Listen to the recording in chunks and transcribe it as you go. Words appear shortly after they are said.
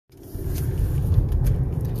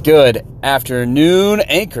Good afternoon,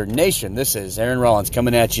 Anchor Nation. This is Aaron Rollins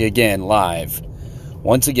coming at you again live,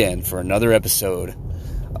 once again, for another episode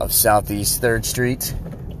of Southeast 3rd Street.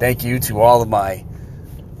 Thank you to all of my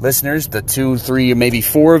listeners, the 2, 3, or maybe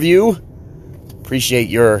 4 of you. Appreciate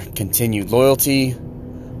your continued loyalty.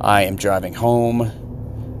 I am driving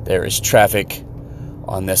home. There is traffic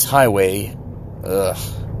on this highway.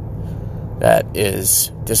 That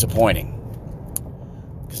is disappointing,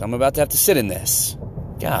 because I'm about to have to sit in this.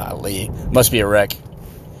 Golly, must be a wreck.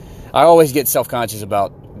 I always get self-conscious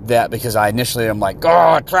about that because I'm like,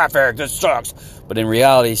 oh, traffic, this sucks. But in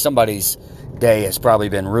reality, somebody's day has probably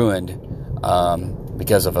been ruined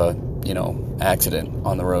because of a, accident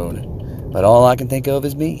on the road. But all I can think of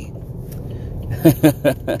is me.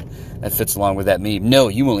 That fits along with that meme. No,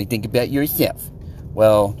 you only think about yourself.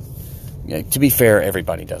 Well, to be fair,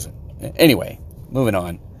 everybody doesn't. Anyway, moving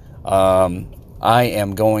on. I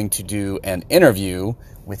am going to do an interview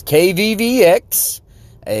with KVVX,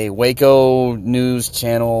 a Waco news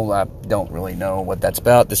channel. I don't really know what that's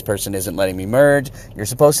about. This person isn't letting me merge. You're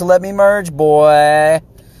supposed to let me merge, boy.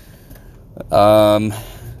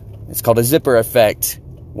 It's called a zipper effect.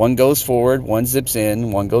 One goes forward, one zips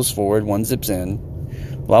in. One goes forward, one zips in.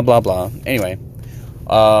 Blah, blah, blah. Anyway,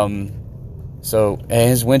 so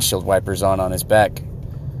his windshield wiper's on his back.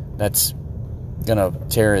 That's gonna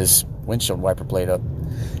tear his windshield wiper blade up.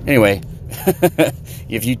 Anyway,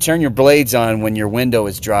 if you turn your blades on when your window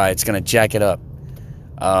is dry, it's going to jack it up.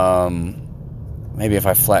 Maybe if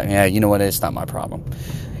I flatten... Yeah, you know what? It's not my problem.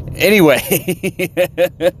 Anyway,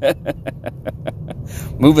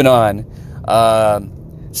 moving on.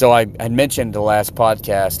 So I had mentioned the last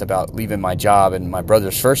podcast about leaving my job, and my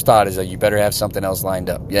brother's first thought is that you better have something else lined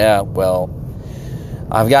up. Yeah, well,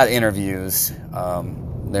 I've got interviews.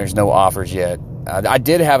 There's no offers yet. I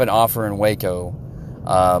did have an offer in Waco,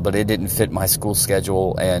 but it didn't fit my school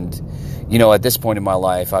schedule. And, at this point in my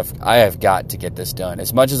life, I have got to get this done.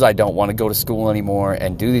 As much as I don't want to go to school anymore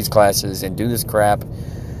and do these classes and do this crap,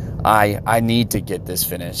 I need to get this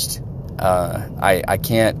finished. I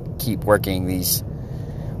can't keep working these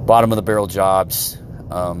bottom-of-the-barrel jobs,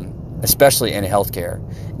 especially in healthcare.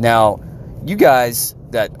 Now, you guys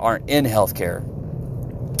that aren't in healthcare,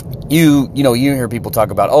 you hear people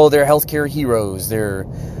talk about, oh, they're healthcare heroes. They're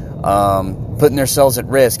putting themselves at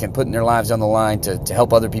risk and putting their lives on the line to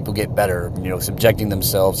help other people get better, subjecting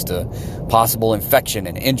themselves to possible infection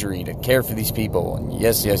and injury to care for these people. And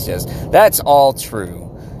yes, that's all true.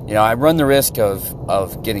 I run the risk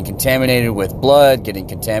of getting contaminated with blood, getting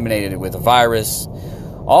contaminated with a virus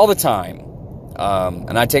all the time.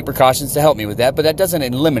 And I take precautions to help me with that, but that doesn't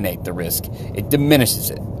eliminate the risk. It diminishes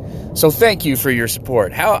it. So thank you for your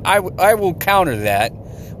support. How I will counter that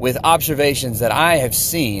with observations that I have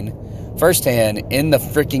seen firsthand in the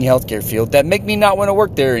freaking healthcare field that make me not want to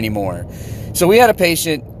work there anymore. So we had a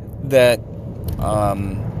patient that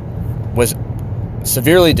was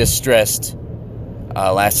severely distressed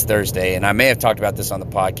last Thursday, and I may have talked about this on the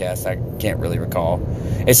podcast. I can't really recall.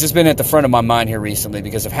 It's just been at the front of my mind here recently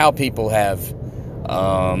because of how people have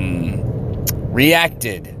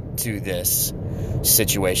reacted to this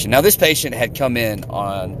situation. Now, this patient had come in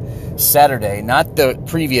on Saturday, not the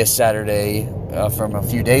previous Saturday from a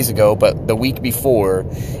few days ago, but the week before,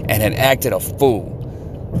 and had acted a fool.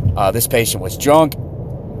 This patient was drunk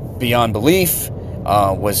beyond belief,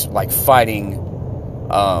 was like fighting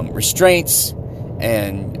restraints,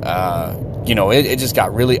 and it just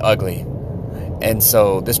got really ugly. And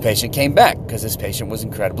so this patient came back because this patient was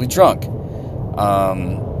incredibly drunk.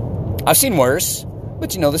 I've seen worse, but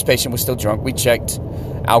this patient was still drunk. We checked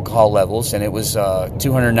alcohol levels, and it was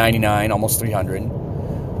 299, almost 300,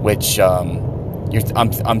 which I'm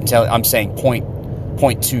saying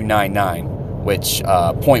 0.299, which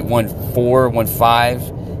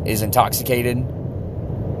 0.1415 is intoxicated.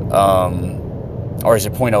 Or is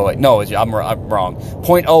it 0.08? No, I'm wrong.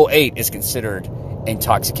 0.08 is considered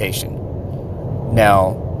intoxication.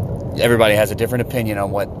 Now, everybody has a different opinion on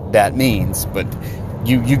what that means, but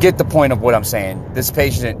you get the point of what I'm saying. This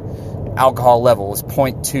patient alcohol level is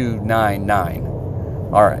 0.299.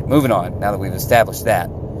 All right, moving on. Now that we've established that,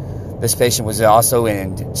 this patient was also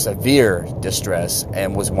in severe distress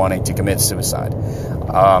and was wanting to commit suicide.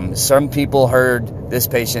 Some people heard this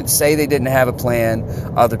patient say they didn't have a plan.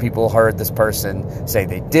 Other people heard this person say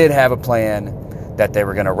they did have a plan, that they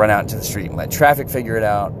were going to run out into the street and let traffic figure it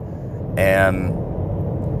out. And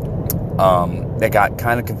that got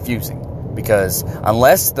kind of confusing, because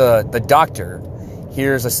unless the doctor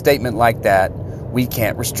hears a statement like that, we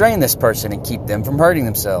can't restrain this person and keep them from hurting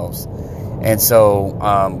themselves. And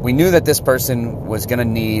so we knew that this person was going to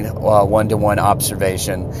need one-to-one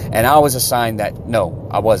observation. And I was assigned that. No,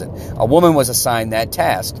 I wasn't. A woman was assigned that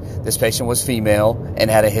task. This patient was female and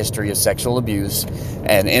had a history of sexual abuse.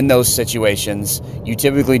 And in those situations, you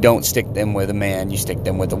typically don't stick them with a man. You stick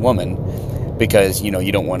them with a woman because, you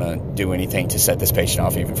don't want to do anything to set this patient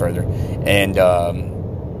off even further. And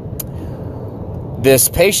this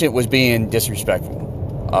patient was being disrespectful.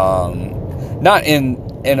 Not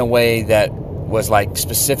in a way that was like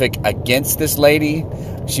specific against this lady.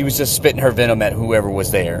 She was just spitting her venom at whoever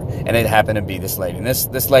was there, and it happened to be this lady. And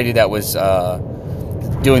this lady that was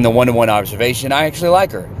doing the one-to-one observation, I actually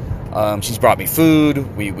like her. She's brought me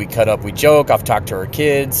food. We cut up, we joke. I've talked to her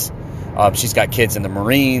kids. She's got kids in the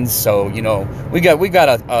Marines, so we got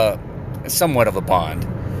a somewhat of a bond.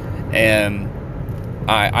 And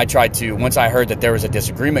I tried to, once I heard that there was a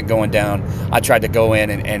disagreement going down, I tried to go in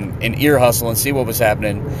and ear hustle and see what was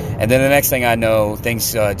happening. And then the next thing I know,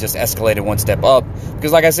 things just escalated one step up.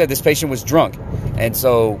 Because like I said, this patient was drunk. And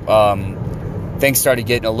so things started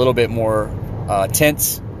getting a little bit more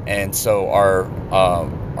tense. And so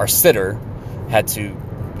our sitter had to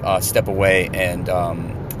step away. And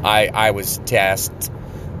I was tasked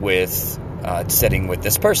with sitting with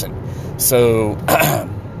this person. So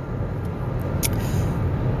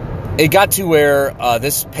it got to where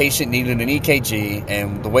this patient needed an EKG,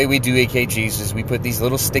 and the way we do EKGs is we put these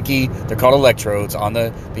little sticky, they're called electrodes, on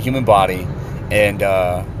the human body, and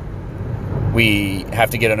we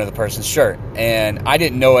have to get under the person's shirt. And I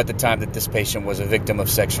didn't know at the time that this patient was a victim of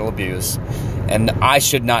sexual abuse, and I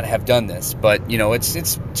should not have done this, but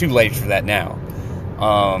it's too late for that now.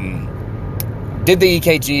 Did the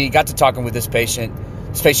EKG, got to talking with this patient.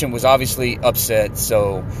 This patient was obviously upset,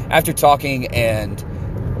 so after talking and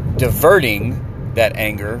diverting that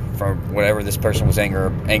anger from whatever this person was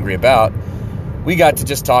angry about, we got to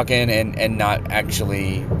just talking and not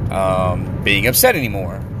actually being upset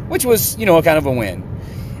anymore, which was, kind of a win.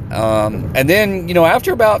 And then,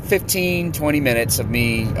 after about 15, 20 minutes of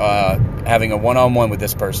me having a one-on-one with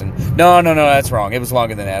this person, no, that's wrong. It was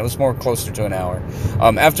longer than that. It was more closer to an hour.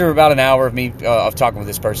 After about an hour of me of talking with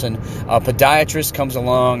this person, a podiatrist comes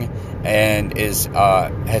along and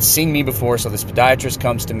has seen me before. So this podiatrist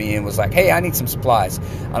comes to me and was like, hey, I need some supplies.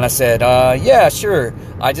 And I said, yeah, sure.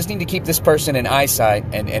 I just need to keep this person in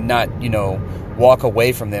eyesight and not, walk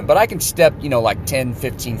away from them. But I can step, like 10,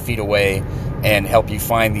 15 feet away and help you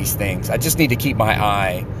find these things. I just need to keep my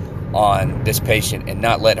eye on this patient and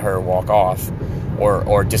not let her walk off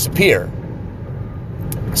or disappear.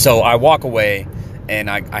 So I walk away and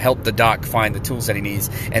I help the doc find the tools that he needs.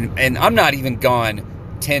 And I'm not even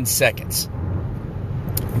gone 10 seconds.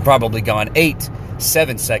 I'm probably gone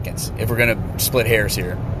 7 seconds if we're going to split hairs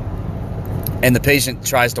here. And the patient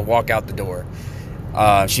tries to walk out the door.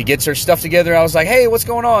 She gets her stuff together. I was like, hey, what's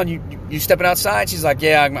going on? You stepping outside? She's like,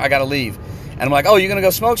 yeah, I got to leave. And I'm like, oh, you're going to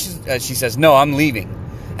go smoke? She says, no, I'm leaving.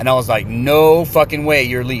 And I was like, no fucking way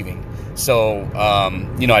you're leaving. So, I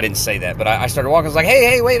didn't say that. But I started walking. I was like,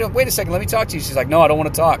 hey, wait a second. Let me talk to you. She's like, no, I don't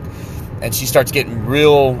want to talk. And she starts getting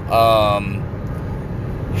real, how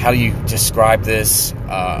do you describe this?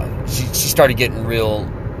 She started getting real,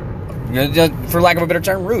 for lack of a better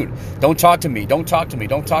term, rude. Don't talk to me. Don't talk to me.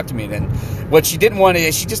 Don't talk to me. And what she didn't want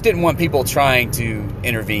is she just didn't want people trying to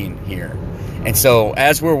intervene here. And so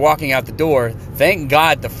as we're walking out the door, thank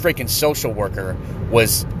God the freaking social worker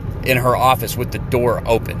was in her office with the door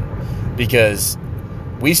open, because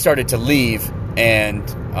we started to leave and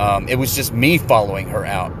it was just me following her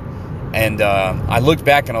out. And I looked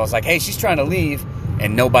back and I was like, hey, she's trying to leave,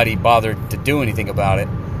 and nobody bothered to do anything about it.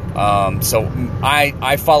 So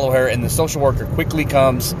I follow her, and the social worker quickly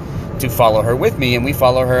comes to follow her with me, and we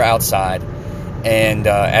follow her outside. And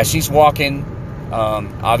as she's walking,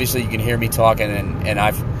 obviously you can hear me talking, and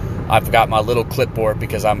I've got my little clipboard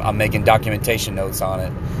because I'm making documentation notes on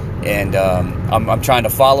it, and I'm trying to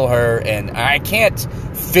follow her, and I can't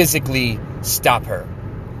physically stop her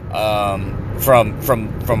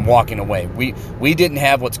from walking away. We didn't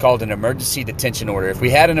have what's called an emergency detention order. If we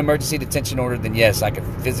had an emergency detention order, then yes, I could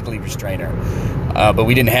physically restrain her, but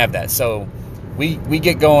we didn't have that. So we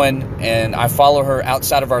get going, and I follow her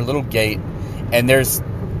outside of our little gate, and there's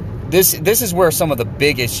this is where some of the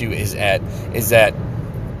big issue is that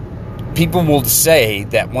people will say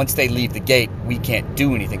that once they leave the gate, we can't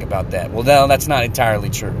do anything about that. Well, no, that's not entirely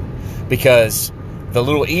true, because the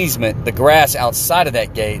little easement, the grass outside of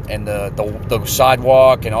that gate, and the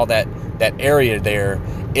sidewalk and all that area there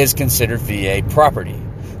is considered VA property.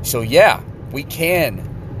 So yeah, we can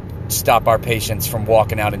stop our patients from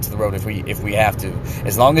walking out into the road if we have to,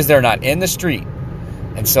 as long as they're not in the street.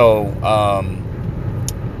 And so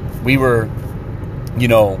we were,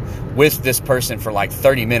 with this person for like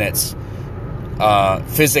 30 minutes,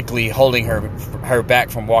 physically holding her back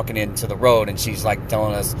from walking into the road, and she's like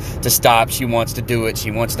telling us to stop. She wants to do it. She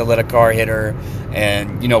wants to let a car hit her,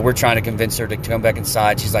 and we're trying to convince her to come back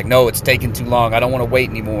inside. She's like, no, it's taking too long. I don't want to wait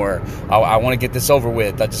anymore. I want to get this over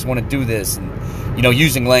with. I just want to do this. And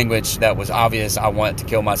using language that was obvious. I want to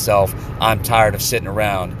kill myself. I'm tired of sitting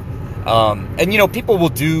around. And people will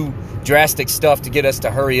do drastic stuff to get us to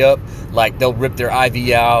hurry up, like they'll rip their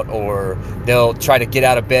IV out, or they'll try to get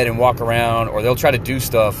out of bed and walk around, or they'll try to do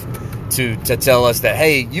stuff to tell us that,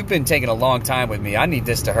 hey, you've been taking a long time with me, I need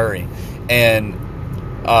this to hurry. And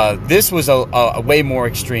this was a way more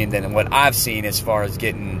extreme than what I've seen as far as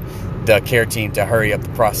getting the care team to hurry up the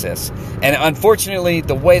process. And unfortunately,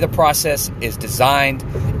 the way the process is designed,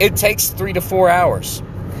 it takes 3 to 4 hours.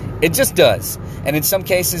 It just does. And in some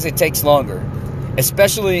cases, it takes longer,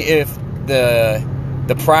 especially if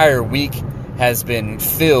the prior week has been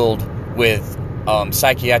filled with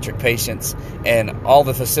psychiatric patients and all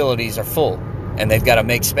the facilities are full and they've got to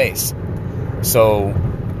make space. So,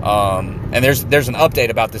 and there's an update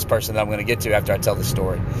about this person that I'm going to get to after I tell the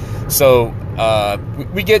story. So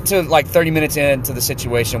we get to like 30 minutes into the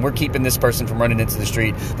situation. We're keeping this person from running into the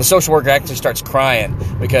street. The social worker actually starts crying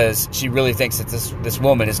because she really thinks that this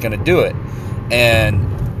woman is going to do it. And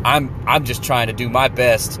I'm just trying to do my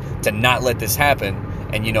best to not let this happen,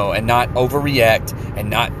 and and not overreact, and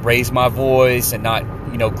not raise my voice, and not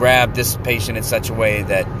grab this patient in such a way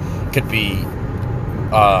that could be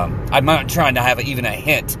I'm not trying to have even a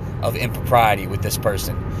hint of impropriety with this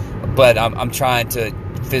person, but I'm trying to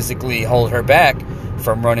physically hold her back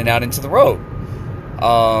from running out into the road.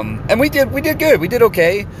 And we did good. We did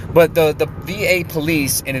okay. But the VA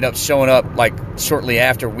police ended up showing up like shortly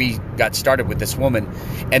after we got started with this woman,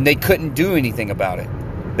 and they couldn't do anything about it.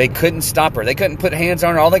 They couldn't stop her. They couldn't put hands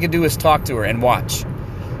on her. All they could do was talk to her and watch.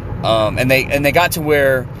 And they got to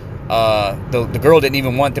where the girl didn't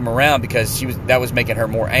even want them around because that was making her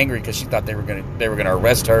more angry, because she thought they were gonna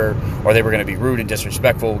arrest her, or they were gonna be rude and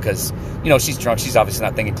disrespectful, because she's drunk. She's obviously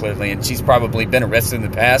not thinking clearly, and she's probably been arrested in the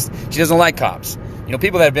past. She doesn't like cops.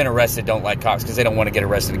 People that have been arrested don't like cops because they don't want to get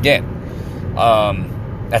arrested again.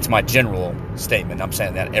 That's my general statement. I'm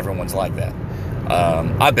saying that everyone's like that.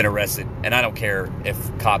 I've been arrested, and I don't care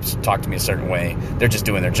if cops talk to me a certain way. They're just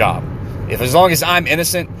doing their job. As long as I'm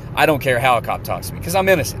innocent, I don't care how a cop talks to me, because I'm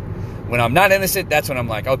innocent. When I'm not innocent, that's when I'm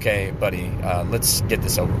like, okay, buddy, let's get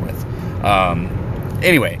this over with.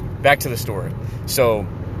 Anyway, back to the story. So,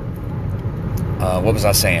 what was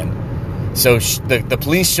I saying? So the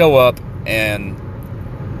police show up, and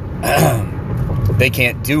they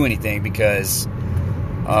can't do anything because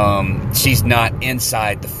she's not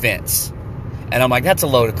inside the fence. And I'm like, that's a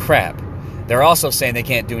load of crap. They're also saying they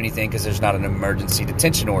can't do anything because there's not an emergency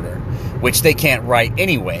detention order, which they can't write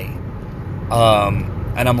anyway.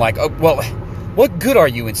 And I'm like, oh, well, what good are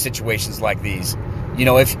you in situations like these?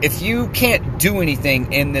 If you can't do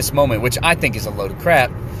anything in this moment, which I think is a load of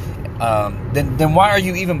crap, then why are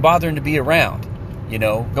you even bothering to be around?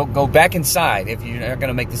 Go back inside if you're not going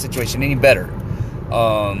to make the situation any better.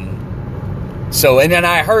 And then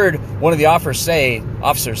I heard one of the officers say,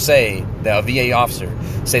 the VA officer,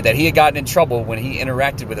 say that he had gotten in trouble when he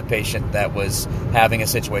interacted with a patient that was having a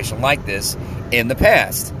situation like this in the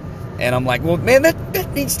past. And I'm like, well, man,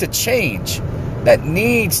 that needs to change. That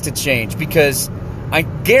needs to change, because I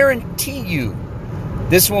guarantee you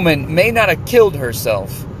this woman may not have killed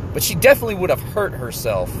herself, but she definitely would have hurt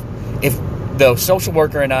herself if the social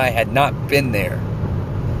worker and I had not been there.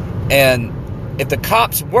 And if the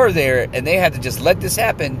cops were there and they had to just let this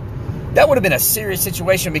happen, that would have been a serious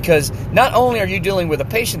situation, because not only are you dealing with a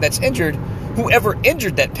patient that's injured, whoever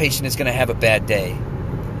injured that patient is going to have a bad day.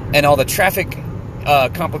 And all the traffic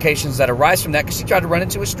complications that arise from that, because she tried to run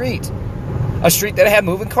into a street that had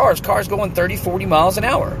moving cars going 30, 40 miles an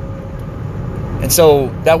hour. And so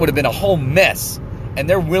that would have been a whole mess. And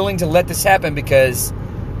they're willing to let this happen because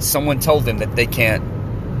someone told them that they can't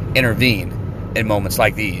intervene in moments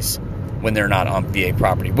like these when they're not on VA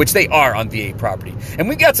property, which they are on VA property. And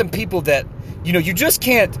we got some people that,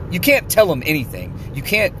 you can't tell them anything. You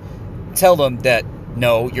can't tell them that,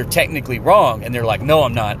 no, you're technically wrong. And they're like, no,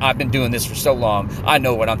 I'm not. I've been doing this for so long. I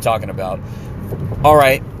know what I'm talking about. All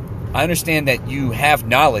right. I understand that you have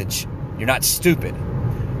knowledge. You're not stupid.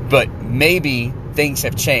 But maybe things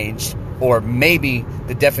have changed, or maybe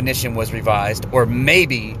the definition was revised, or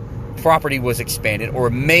maybe property was expanded, or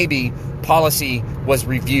maybe policy was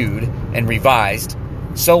reviewed and revised,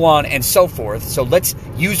 so on and so forth. So let's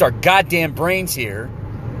use our goddamn brains here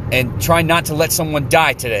and try not to let someone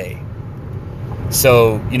die today.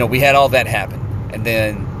 So, we had all that happen. And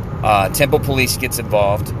then Temple Police gets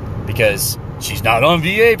involved because she's not on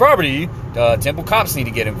VA property. Temple cops need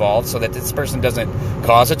to get involved so that this person doesn't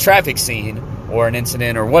cause a traffic scene or an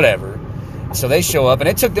incident or whatever. So they show up, and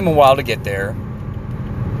it took them a while to get there.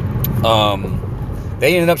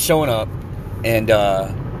 They ended up showing up, and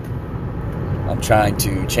I'm trying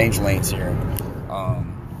to change lanes here.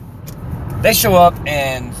 They show up,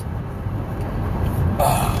 and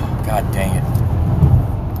oh, god dang it.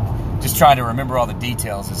 Just trying to remember all the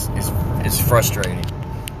details is frustrating.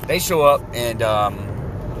 They show up, and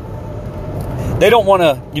they don't want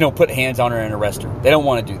to, put hands on her and arrest her. They don't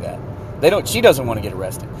want to do that. She doesn't want to get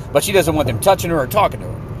arrested, but she doesn't want them touching her or talking to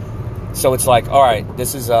her. So it's like, all right,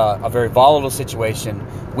 this is a very volatile situation.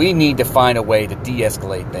 We need to find a way to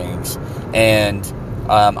de-escalate things. And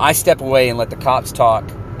I step away and let the cops talk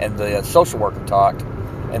and the social worker talk.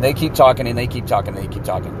 And they keep talking, and they keep talking, and they keep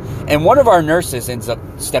talking. And one of our nurses ends up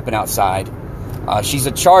stepping outside. She's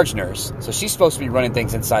a charge nurse, so she's supposed to be running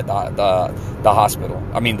things inside the hospital.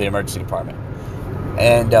 I mean, the emergency department.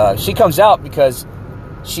 And she comes out because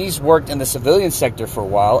she's worked in the civilian sector for a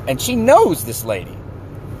while, and she knows this lady.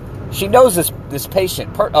 She knows this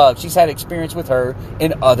patient. She's had experience with her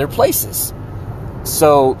in other places.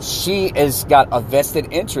 So she has got a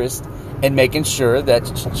vested interest in making sure that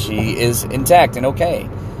she is intact and okay.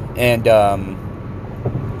 And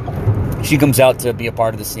she comes out to be a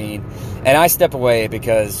part of the scene. And I step away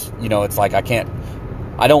because, it's like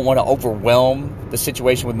I don't want to overwhelm the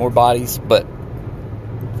situation with more bodies, but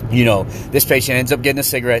this patient ends up getting a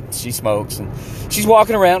cigarette. She smokes, and she's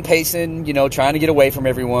walking around pacing, trying to get away from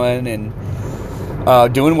everyone and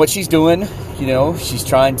doing what she's doing. She's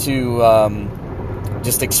trying to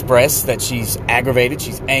just express that she's aggravated,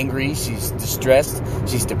 she's angry, she's distressed,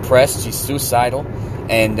 she's depressed, she's suicidal.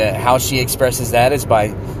 And how she expresses that is by,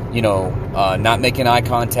 not making eye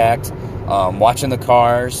contact, watching the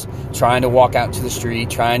cars, trying to walk out to the street,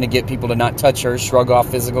 trying to get people to not touch her, shrug off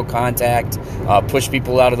physical contact, push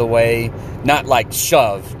people out of the way, not like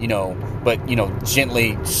shove, but,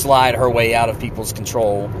 gently slide her way out of people's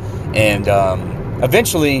control. And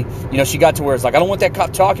eventually, she got to where it's like, I don't want that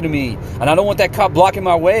cop talking to me, and I don't want that cop blocking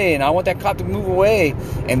my way, and I want that cop to move away.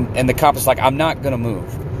 And the cop is like, I'm not going to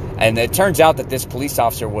move. And it turns out that this police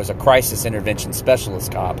officer was a crisis intervention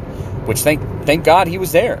specialist cop, which thank God he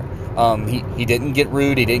was there. He didn't get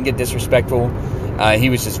rude. He didn't get disrespectful.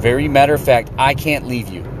 He was just very matter of fact. I can't leave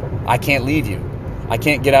you. I can't leave you. I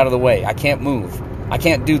can't get out of the way. I can't move. I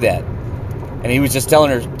can't do that. And he was just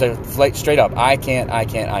telling her straight up, I can't.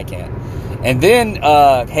 And then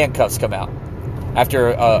handcuffs come out. After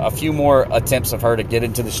a few more attempts of her to get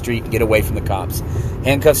into the street and get away from the cops,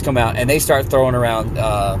 handcuffs come out, and they start throwing around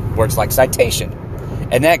words like citation.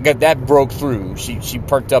 And that broke through. She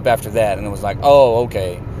perked up after that, and it was like, oh,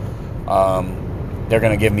 okay. They're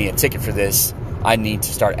going to give me a ticket for this. I need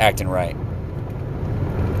to start acting right.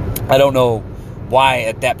 I don't know why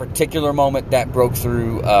at that particular moment that broke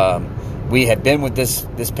through. We had been with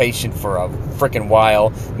this patient for a freaking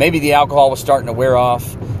while. Maybe the alcohol was starting to wear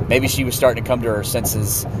off. Maybe she was starting to come to her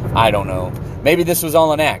senses. I don't know. Maybe this was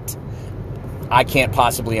all an act. I can't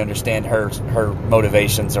possibly understand her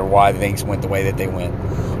motivations or why things went the way that they went.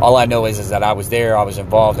 All I know is that I was there, I was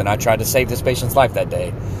involved, and I tried to save this patient's life that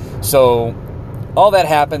day. So all that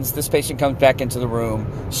happens. This patient comes back into the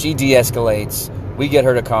room. She de-escalates. We get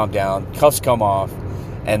her to calm down. Cuffs come off.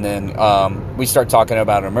 And then we start talking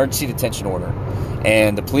about an emergency detention order.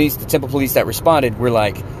 And the Temple Police that responded, we're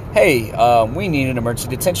like, hey, we need an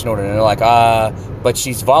emergency detention order. And they're like, but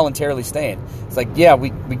she's voluntarily staying. It's like, yeah,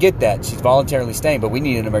 we get that. She's voluntarily staying, but we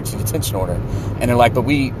need an emergency detention order. And they're like, but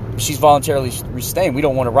she's voluntarily staying. We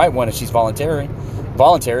don't want to write one if she's voluntary.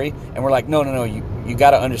 And we're like, no, you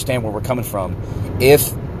got to understand where we're coming from.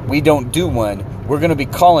 If we don't do one, we're going to be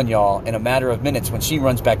calling y'all in a matter of minutes when she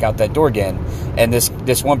runs back out that door again. And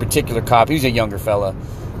this one particular cop, he's a younger fella,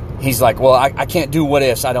 he's like, well, I can't do what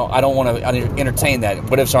ifs. I don't want to entertain that.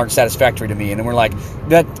 What ifs aren't satisfactory to me. And we're like,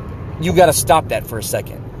 that you got to stop that for a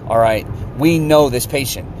second. All right. We know this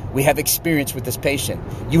patient. We have experience with this patient.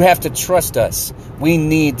 You have to trust us. We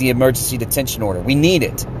need the emergency detention order. We need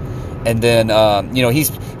it. And then,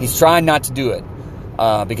 he's trying not to do it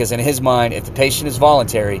because in his mind, if the patient is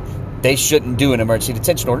voluntary, they shouldn't do an emergency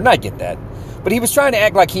detention order. And I get that. But he was trying to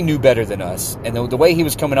act like he knew better than us. And the way he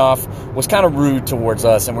was coming off was kind of rude towards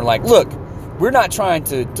us. And we're like, look, we're not trying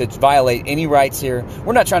to violate any rights here.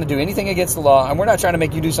 We're not trying to do anything against the law. And we're not trying to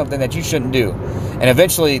make you do something that you shouldn't do. And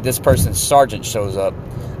eventually this person's sergeant shows up.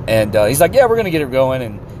 And he's like, yeah, we're going to get her going.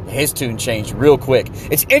 And his tune changed real quick.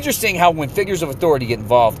 It's interesting how when figures of authority get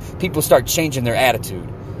involved, people start changing their attitude.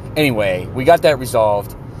 Anyway, we got that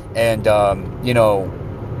resolved. And,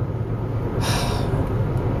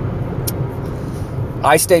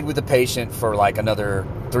 I stayed with the patient for like another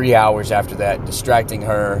 3 hours after that, distracting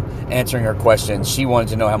her, answering her questions. She wanted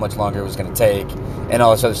to know how much longer it was going to take and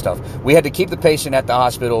all this other stuff. We had to keep the patient at the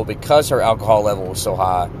hospital because her alcohol level was so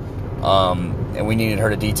high, and we needed her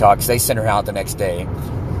to detox. They sent her out the next day.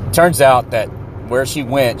 Turns out that where she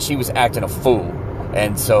went, she was acting a fool.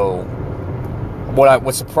 And so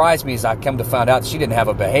what surprised me is I come to find out she didn't have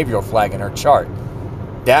a behavioral flag in her chart.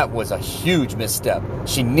 That was a huge misstep.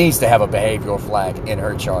 She needs to have a behavioral flag in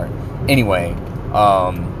her chart. Anyway,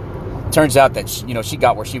 turns out that she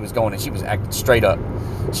got where she was going and she was acting straight up.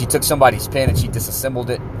 She took somebody's pen and she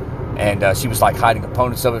disassembled it, and she was like hiding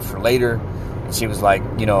components of it for later. And she was like,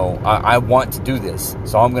 I want to do this,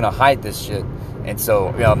 so I'm going to hide this shit. And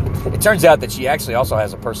so it turns out that she actually also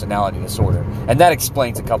has a personality disorder. And that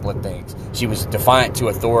explains a couple of things. She was defiant to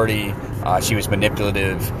authority. She was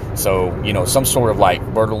manipulative. So, some sort of like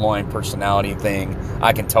borderline personality thing.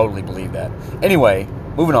 I can totally believe that. Anyway,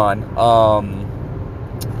 moving on.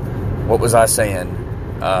 What was I saying?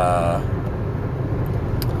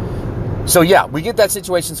 So yeah, we get that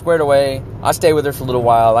situation squared away. I stay with her for a little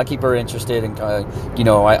while. I keep her interested, and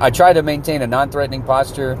I try to maintain a non-threatening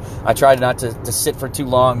posture. I try not to sit for too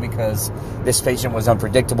long because this patient was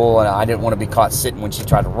unpredictable, and I didn't want to be caught sitting when she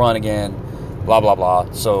tried to run again. Blah blah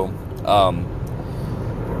blah. So,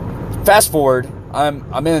 fast forward,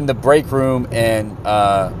 I'm in the break room, and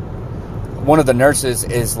one of the nurses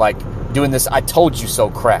is like doing this "I told you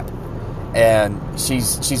so" crap. And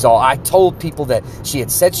she's all, I told people that she had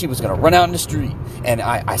said she was going to run out in the street, and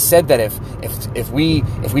I said that if we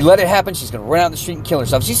let it happen, she's going to run out in the street and kill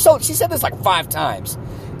herself. She said this like 5 times,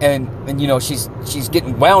 and she's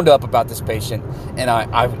getting wound up about this patient, and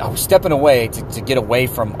I was stepping away to get away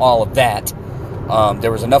from all of that.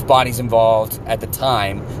 There was enough bodies involved at the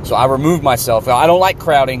time, so I removed myself. I don't like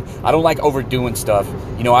crowding. I don't like overdoing stuff.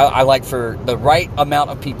 I like for the right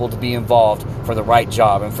amount of people to be involved for the right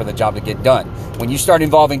job and for the job to get done. When you start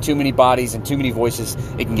involving too many bodies and too many voices,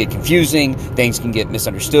 it can get confusing, things can get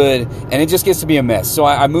misunderstood, and it just gets to be a mess. So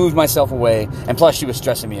I moved myself away, and plus she was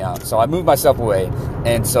stressing me out. So I moved myself away,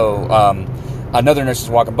 and so another nurse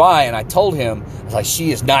was walking by, and I told him, I was like,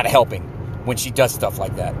 she is not helping when she does stuff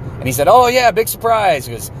like that. And he said, oh yeah, big surprise,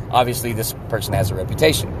 because obviously this person has a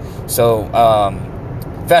reputation. So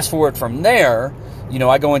fast forward from there,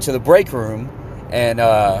 I go into the break room, and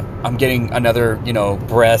I'm getting another,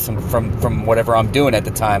 breath from whatever I'm doing at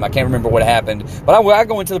the time. I can't remember what happened, but I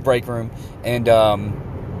go into the break room, and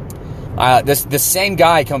this same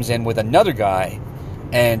guy comes in with another guy,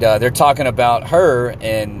 and they're talking about her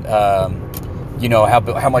and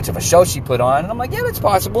how much of a show she put on. And I'm like, yeah, it's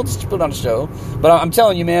possible that she put on a show. But I'm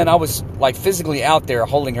telling you, man, I was like physically out there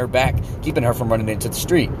holding her back, keeping her from running into the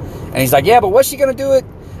street. And he's like, yeah, but what's she going to do it?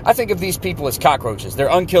 I think of these people as cockroaches. They're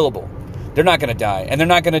unkillable. They're not going to die, and they're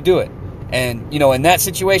not going to do it. And, in that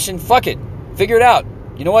situation, fuck it. Figure it out.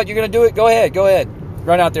 You know what? You're going to do it? Go ahead.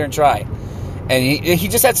 Run out there and try. And he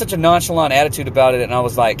just had such a nonchalant attitude about it, and I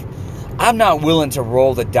was like, I'm not willing to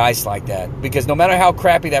roll the dice like that, because no matter how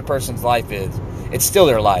crappy that person's life is, it's still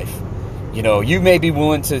their life. You may be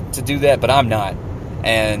willing to do that, but I'm not.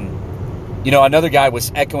 And, another guy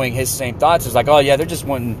was echoing his same thoughts. It's like, oh yeah, they're just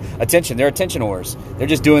wanting attention. They're attention whores. They're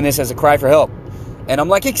just doing this as a cry for help. And I'm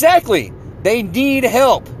like, exactly. They need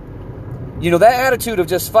help. That attitude of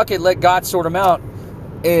just fuck it, let God sort them out.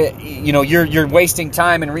 You're wasting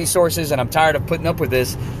time and resources, and I'm tired of putting up with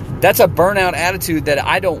this. That's a burnout attitude that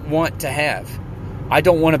I don't want to have. I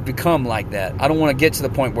don't want to become like that. I don't want to get to the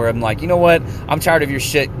point where I'm like, you know what? I'm tired of your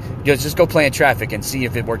shit. Just go play in traffic and see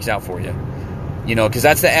if it works out for you. Because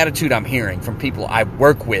that's the attitude I'm hearing from people I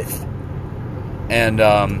work with. And,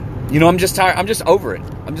 I'm just tired. I'm just over it.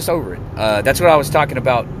 That's what I was talking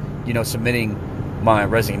about, submitting my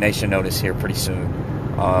resignation notice here pretty soon.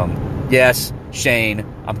 Yes, Shane,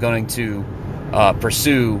 I'm going to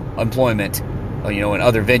pursue employment, in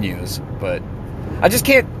other venues, but I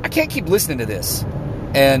can't keep listening to this.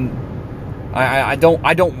 And I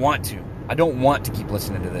don't want to. I don't want to keep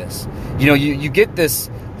listening to this. You get this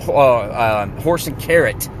horse and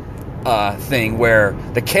carrot thing where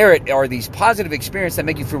the carrot are these positive experiences that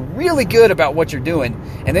make you feel really good about what you're doing,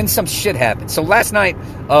 and then some shit happens. So last night,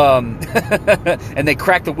 and they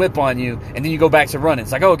crack the whip on you, and then you go back to running.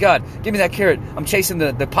 It's like, oh God, give me that carrot. I'm chasing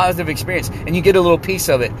the positive experience, and you get a little piece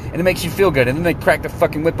of it, and it makes you feel good, and then they crack the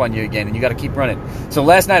fucking whip on you again, and you got to keep running. So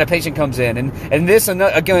last night a patient comes in, and this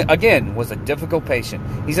again was a difficult patient.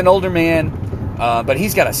 He's an older man, but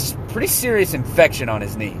he's got a pretty serious infection on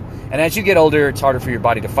his knee. And as you get older, it's harder for your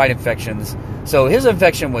body to fight infections. So his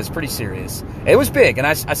infection was pretty serious. It was big, and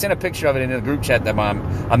I sent a picture of it in the group chat that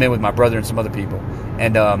I'm in with my brother and some other people.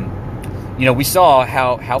 And, we saw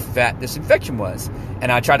how fat this infection was.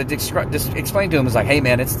 And I tried to explain to him, it's like, hey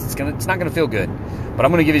man, it's not gonna feel good, but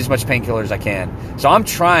I'm gonna give you as much painkiller as I can. So I'm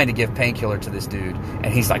trying to give painkiller to this dude, and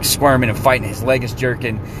he's like squirming and fighting. His leg is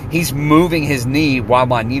jerking. He's moving his knee while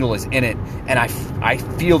my needle is in it, and I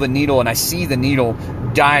feel the needle, and I see the needle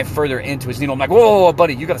dive further into his needle. I'm like, whoa,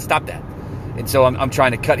 buddy, you gotta stop that. And so I'm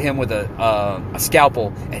trying to cut him with a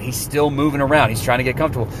scalpel, and he's still moving around. He's trying to get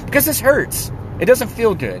comfortable because this hurts. It doesn't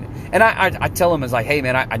feel good. And I tell him, it's like, hey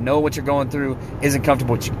man, I know what you're going through isn't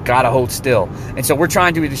comfortable, but you gotta hold still. And so we're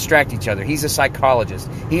trying to distract each other. He's a psychologist.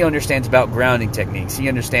 He understands about grounding techniques. He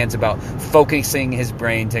understands about focusing his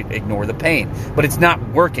brain to ignore the pain. But it's not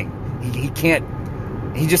working. He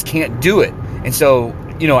just can't do it. And so,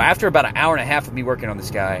 after about an hour and a half of me working on this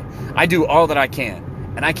guy, I do all that I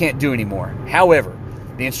can. And I can't do anymore. However,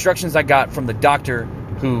 the instructions I got from the doctor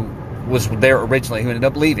who was there originally, who ended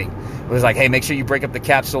up leaving, was like, hey, make sure you break up the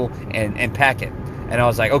capsule and pack it. And I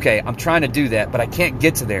was like, okay, I'm trying to do that, but I can't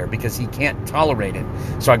get to there because he can't tolerate it.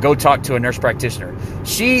 So I go talk to a nurse practitioner.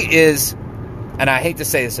 She is, and I hate to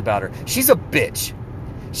say this about her, she's a bitch.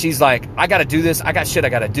 She's like, I got to do this. I got shit I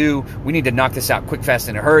got to do. We need to knock this out quick, fast,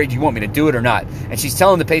 in a hurry. Do you want me to do it or not? And she's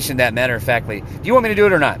telling the patient that matter-of-factly, do you want me to do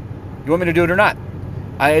it or not? You want me to do it or not?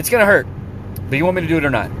 It's going to hurt, but you want me to do it or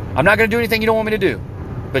not? I'm not going to do anything you don't want me to do.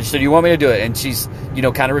 But so do you want me to do it? And she's, kind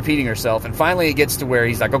of repeating herself. And finally it gets to where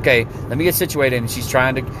he's like, okay, let me get situated. And she's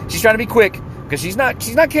trying to be quick because she's not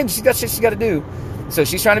kidding. She's got shit she's got to do. So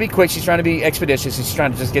she's trying to be quick. She's trying to be expeditious. And she's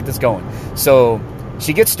trying to just get this going. So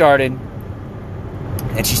she gets started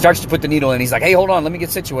and she starts to put the needle in. He's like, hey, hold on, let me get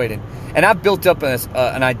situated. And I've built up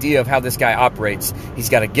an idea of how this guy operates. He's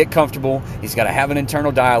got to get comfortable. He's got to have an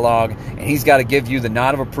internal dialogue. And he's got to give you the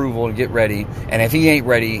nod of approval to get ready. And if he ain't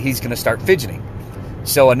ready, he's going to start fidgeting.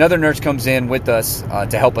 So another nurse comes in with us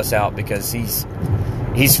to help us out because he's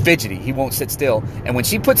fidgety. He won't sit still. And when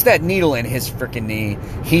she puts that needle in his freaking knee,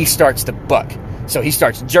 he starts to buck. So he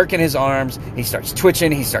starts jerking his arms. He starts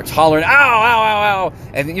twitching. He starts hollering, ow, ow, ow, ow.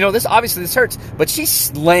 And, this hurts. But she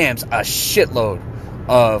slams a shitload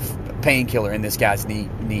of painkiller in this guy's knee.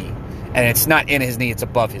 And it's not in his knee. It's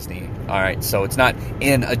above his knee. All right. So it's not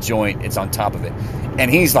in a joint. It's on top of it. And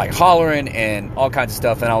he's like hollering and all kinds of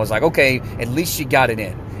stuff. And I was like, okay, at least she got it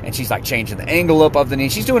in. And she's like changing the angle up of the knee.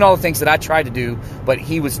 She's doing all the things that I tried to do, but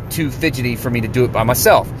he was too fidgety for me to do it by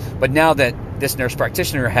myself. But now that this nurse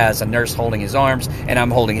practitioner has a nurse holding his arms and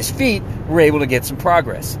I'm holding his feet, we're able to get some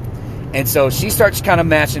progress. And so she starts kind of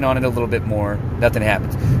matching on it a little bit more. Nothing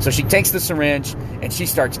happens. So she takes the syringe and she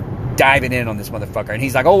starts diving in on this motherfucker. And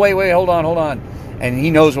he's like, oh, wait, hold on. And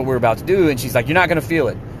he knows what we're about to do. And she's like, you're not going to feel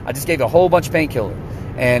it. I just gave you a whole bunch of painkiller.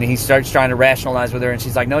 And he starts trying to rationalize with her. And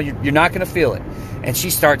she's like, no, you're not going to feel it. And she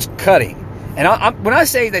starts cutting. And when I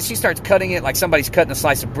say that she starts cutting it like somebody's cutting a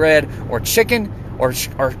slice of bread or chicken or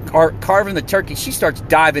carving the turkey, she starts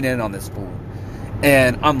diving in on this fool.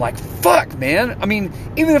 And I'm like, fuck, man. I mean,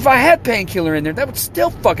 even if I had painkiller in there, that would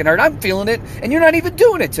still fucking hurt. I'm feeling it, and you're not even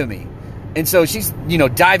doing it to me. And so she's,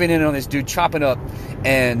 diving in on this dude, chopping up.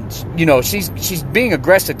 And, she's being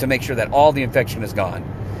aggressive to make sure that all the infection is gone.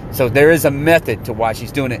 So there is a method to why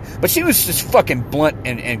she's doing it. But she was just fucking blunt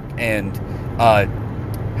and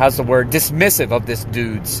dismissive of this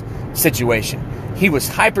dude's situation. He was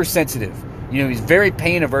hypersensitive. He's very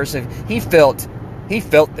pain aversive. He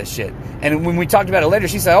felt this shit. And when we talked about it later,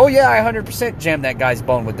 she said, oh yeah, I 100% jammed that guy's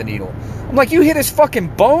bone with the needle. I'm like, you hit his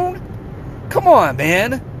fucking bone? Come on,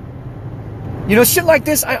 man. Shit like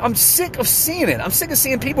this, I'm sick of seeing it. I'm sick of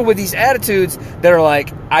seeing people with these attitudes that are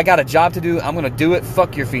like, I got a job to do, I'm going to do it,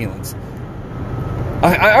 fuck your feelings.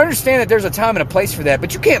 I understand that there's a time and a place for that,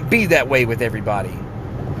 but you can't be that way with everybody.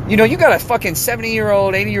 You got a fucking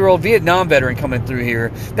 70-year-old, 80-year-old Vietnam veteran coming through here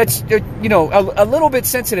that's, a little bit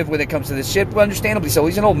sensitive when it comes to this shit, but understandably so.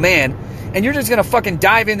 He's an old man, and you're just going to fucking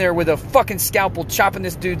dive in there with a fucking scalpel chopping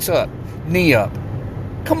this dude's knee up.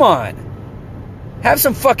 Come on. Have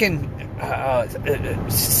some fucking... have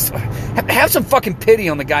some fucking pity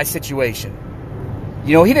on the guy's situation.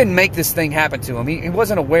 He didn't make this thing happen to him. He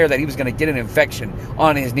wasn't aware that he was going to get an infection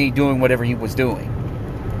on his knee doing whatever he was doing.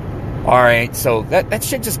 Alright, so that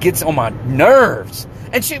shit just gets on my nerves.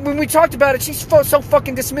 And when we talked about it, she's so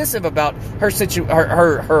fucking dismissive about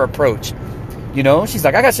her approach. She's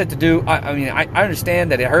like, I got shit to do. I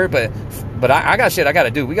understand that it hurt, but I got shit I got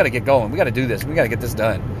to do. We got to get going. We got to do this. We got to get this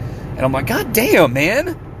done. And I'm like, God damn,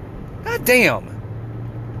 man. God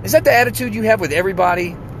damn. Is that the attitude you have with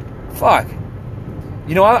everybody? Fuck.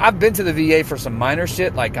 I've been to the VA for some minor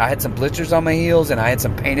shit. Like, I had some blisters on my heels, and I had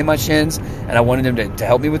some pain in my shins, and I wanted them to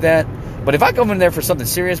help me with that. But if I come in there for something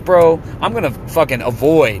serious, bro, I'm going to fucking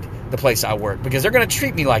avoid the place I work, because they're going to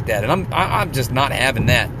treat me like that, and I'm just not having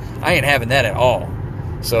that. I ain't having that at all.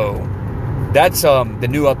 So that's the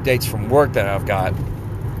new updates from work that I've got,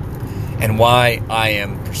 and why I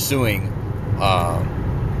am pursuing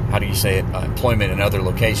employment in other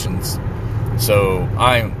locations. So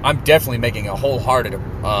I'm definitely making a wholehearted,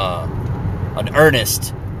 an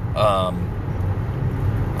earnest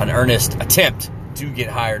attempt to get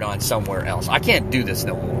hired on somewhere else. I can't do this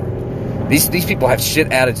no more. These people have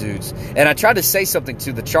shit attitudes. And I tried to say something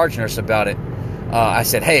to the charge nurse about it. I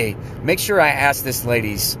said, hey, make sure I ask this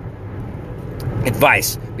lady's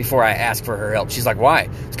advice before I ask for her help. She's like, why?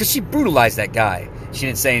 It's because she brutalized that guy. She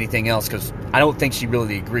didn't say anything else because I don't think she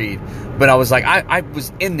really agreed. But I was like, I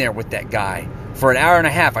was in there with that guy for an hour and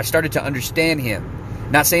a half. I started to understand him.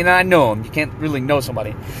 Not saying that I know him. You can't really know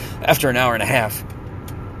somebody after an hour and a half.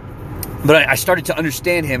 But I started to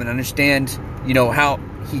understand him and understand, how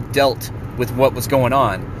he dealt with what was going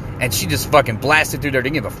on. And she just fucking blasted through there.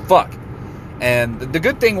 Didn't give a fuck. And the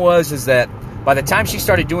good thing is that by the time she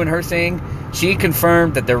started doing her thing, she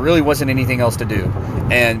confirmed that there really wasn't anything else to do.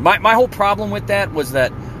 And my whole problem with that was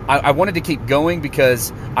that I wanted to keep going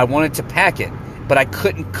because I wanted to pack it. But I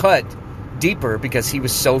couldn't cut deeper because he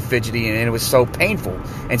was so fidgety and it was so painful.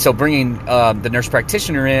 And so bringing the nurse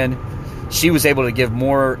practitioner in, she was able to give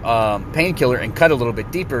more painkiller and cut a little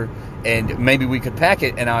bit deeper, and maybe we could pack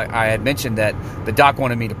it. And I had mentioned that the doc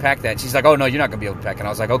wanted me to pack that. She's like, oh, no, you're not going to be able to pack it. And I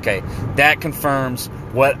was like, okay, that confirms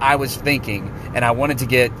what I was thinking. And I wanted to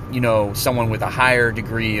get, someone with a higher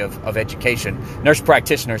degree of education. Nurse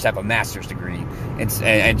practitioners have a master's degree,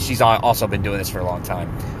 and she's also been doing this for a long time.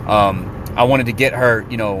 I wanted to get her,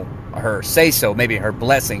 her say-so, maybe her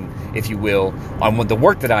blessing, if you will, on the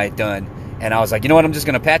work that I had done. And I was like, you know what, I'm just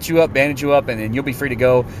going to patch you up, bandage you up, and then you'll be free to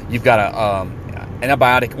go. You've got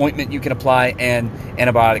antibiotic ointment you can apply and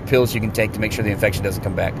antibiotic pills you can take to make sure the infection doesn't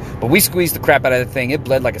come back. But we squeezed the crap out of the thing. It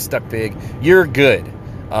bled like a stuck pig. You're good.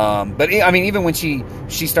 But even when she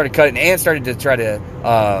started cutting and started to try to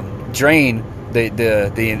drain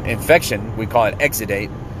the infection, we call it exudate.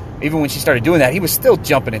 Even when she started doing that, he was still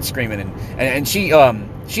jumping and screaming. And she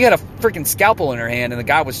had a freaking scalpel in her hand, and the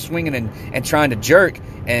guy was swinging and trying to jerk.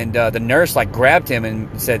 And the nurse grabbed him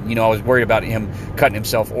and said, I was worried about him cutting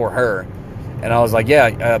himself or her. And I was like,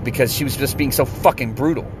 yeah, because she was just being so fucking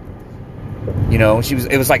brutal.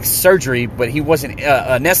 It was like surgery, but he wasn't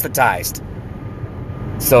anesthetized.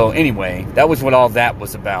 So anyway, that was what all that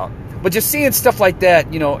was about. But just seeing stuff like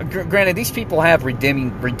that, granted, these people have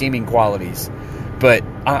redeeming qualities. But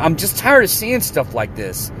I'm just tired of seeing stuff like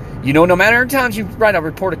this. No matter how many times you write a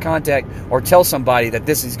report of contact or tell somebody that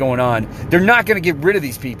this is going on, they're not going to get rid of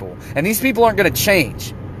these people. And these people aren't going to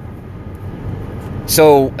change.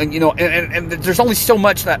 So, and there's only so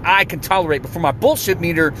much that I can tolerate before my bullshit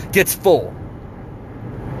meter gets full.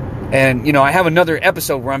 And, I have another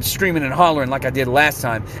episode where I'm screaming and hollering like I did last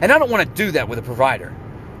time. And I don't want to do that with a provider.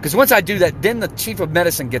 Because once I do that, then the chief of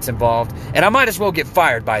medicine gets involved. And I might as well get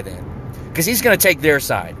fired by then. Because he's going to take their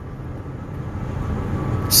side.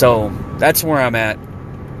 So, that's where I'm at.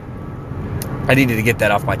 I needed to get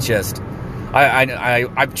that off my chest.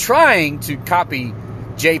 I'm trying to copy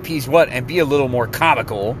JP's and be a little more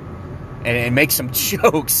comical and make some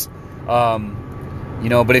jokes. But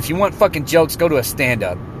if you want fucking jokes, go to a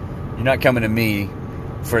stand-up. You're not coming to me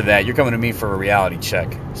for that. You're coming to me for a reality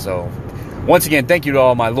check. So, once again, thank you to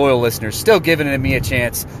all my loyal listeners. Still giving me a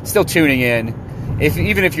chance. Still tuning in.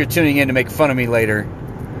 Even if you're tuning in to make fun of me later,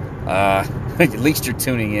 at least you're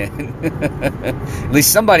tuning in. At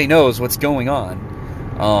least somebody knows what's going on.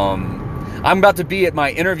 I'm about to be at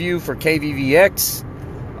my interview for KVVX.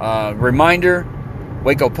 Reminder,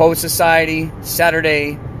 Waco Poet Society,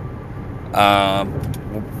 Saturday.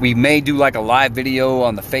 We may do a live video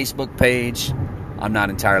on the Facebook page. I'm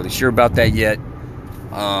not entirely sure about that yet.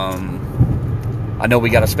 I know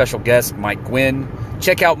we got a special guest, Mike Gwynn.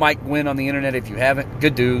 Check out Mike Gwynn on the internet if you haven't.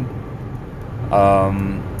 Good dude.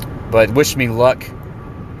 But wish me luck.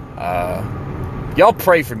 Y'all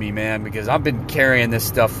pray for me, man, because I've been carrying this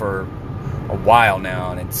stuff for a while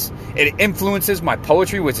now, and it influences my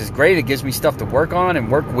poetry, which is great. It gives me stuff to work on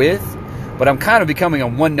and work with. But I'm kind of becoming a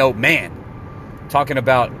one-note man, talking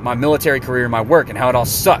about my military career and my work and how it all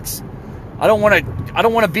sucks. I don't want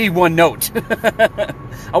to be one note.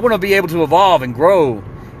 I want to be able to evolve and grow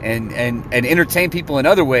and entertain people in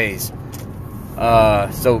other ways.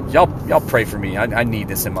 So y'all pray for me. I need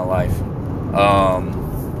this in my life.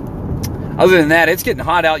 Other than that, it's getting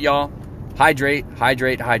hot out, y'all. Hydrate.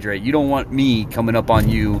 You don't want me coming up on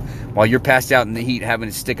you while you're passed out in the heat, having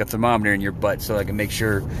to stick a thermometer in your butt so I can make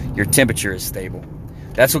sure your temperature is stable.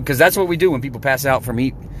 Because that's what we do when people pass out from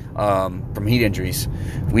heat. from heat injuries.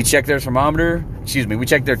 We check their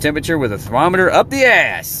temperature with a thermometer up the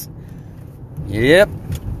ass. Yep.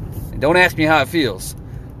 Don't ask me how it feels.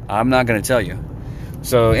 I'm not going to tell you.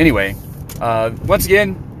 So anyway, once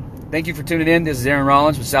again, thank you for tuning in. This is Aaron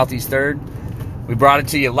Rollins with Southeast Third. We brought it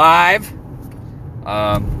to you live.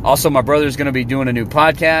 Also, my brother's going to be doing a new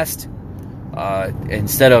podcast.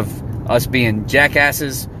 Instead of us being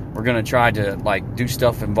jackasses, we're going to try to do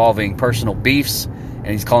stuff involving personal beefs, and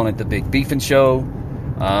he's calling it the Big Beefin' Show.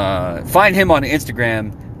 Find him on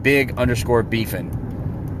Instagram, big_beefin'.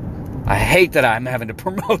 I hate that I'm having to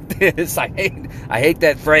promote this. I hate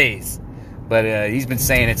that phrase. But he's been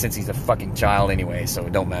saying it since he's a fucking child anyway, so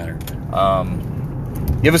it don't matter.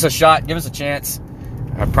 Give us a shot. Give us a chance.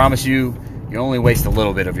 I promise you only waste a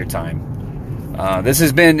little bit of your time. This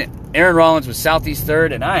has been Aaron Rollins with Southeast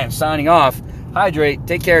Third, and I am signing off. Hydrate,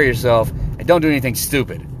 take care of yourself, and don't do anything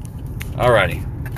stupid. Alrighty.